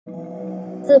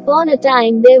Upon a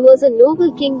time there was a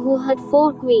noble king who had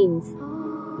 4 queens.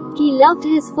 He loved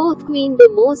his 4th queen the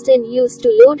most and used to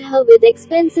load her with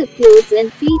expensive clothes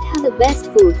and feed her the best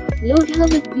food, load her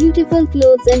with beautiful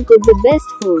clothes and cook the best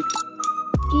food.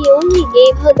 He only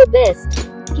gave her the best.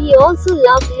 He also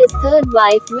loved his 3rd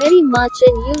wife very much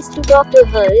and used to talk to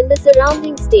her in the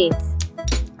surrounding states.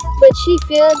 But she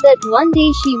feared that one day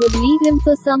she would leave him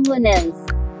for someone else.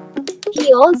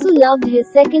 He also loved his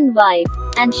 2nd wife,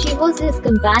 and she was his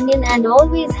companion and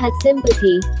always had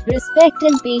sympathy, respect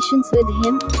and patience with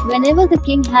him. Whenever the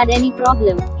king had any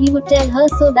problem, he would tell her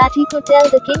so that he could tell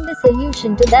the king the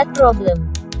solution to that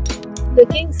problem. The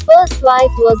king's 1st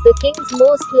wife was the king's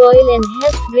most loyal and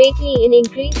helped greatly in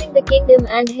increasing the kingdom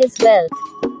and his wealth.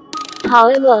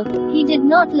 However, he did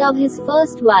not love his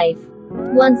 1st wife.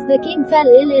 Once the king fell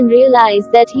ill and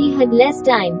realized that he had less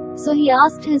time, so he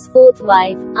asked his 4th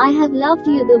wife, "I have loved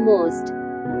you the most.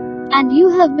 And you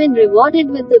have been rewarded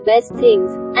with the best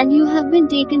things, and you have been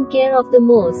taken care of the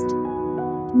most.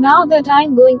 Now that I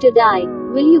am going to die,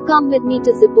 will you come with me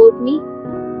to support me?"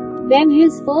 Then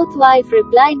his 4th wife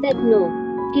replied that no.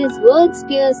 His words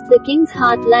pierced the king's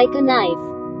heart like a knife.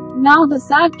 Now the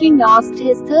sad king asked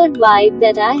his 3rd wife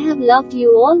that, "I have loved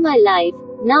you all my life,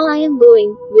 now I am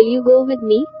going, will you go with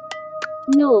me?"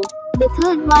 "No," the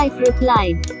 3rd wife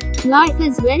replied. "Life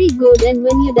is very good and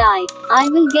when you die, I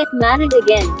will get married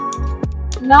again."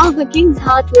 Now the king's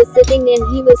heart was sitting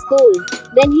and he was cold.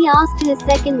 Then he asked his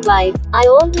 2nd wife, "I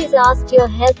always asked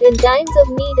your help in times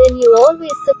of need and you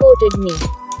always supported me.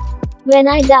 When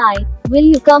I die, will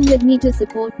you come with me to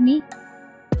support me?"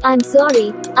 "I'm sorry,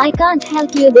 I can't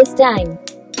help you this time."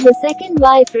 The 2nd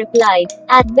wife replied,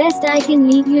 "At best I can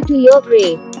lead you to your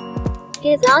grave."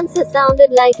 His answer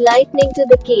sounded like lightning to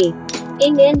the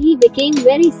king, and he became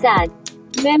very sad.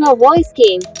 Then a voice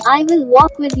came, "I will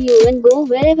walk with you and go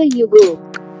wherever you go."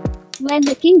 When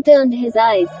the king turned his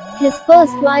eyes, his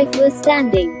 1st wife was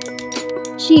standing.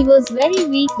 She was very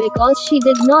weak because she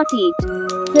did not eat.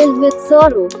 Filled with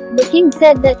sorrow, the king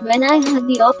said that when I had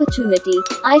the opportunity,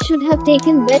 I should have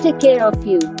taken better care of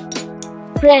you.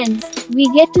 Friends, we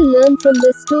get to learn from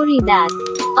this story that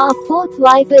our 4th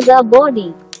wife is our body.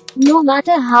 No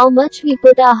matter how much we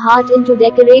put our heart into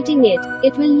decorating it,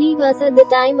 it will leave us at the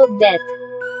time of death.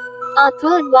 Our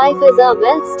 3rd wife is our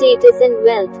wealth, status and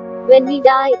wealth. When we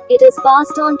die, it is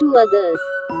passed on to others.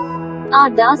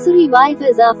 Our Dasuri wife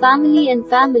is our family and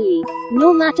family. No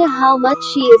matter how much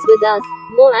she is with us,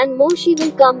 more and more she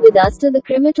will come with us to the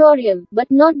crematorium,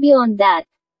 but not beyond that.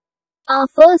 Our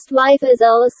 1st wife is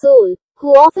our soul,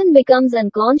 who often becomes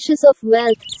unconscious of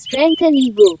wealth, strength and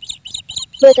ego.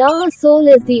 But our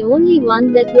soul is the only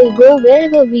one that will go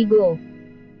wherever we go.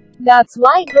 That's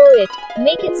why grow it,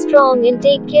 make it strong and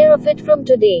take care of it from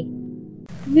today.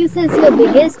 This is your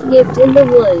biggest gift in the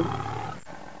world.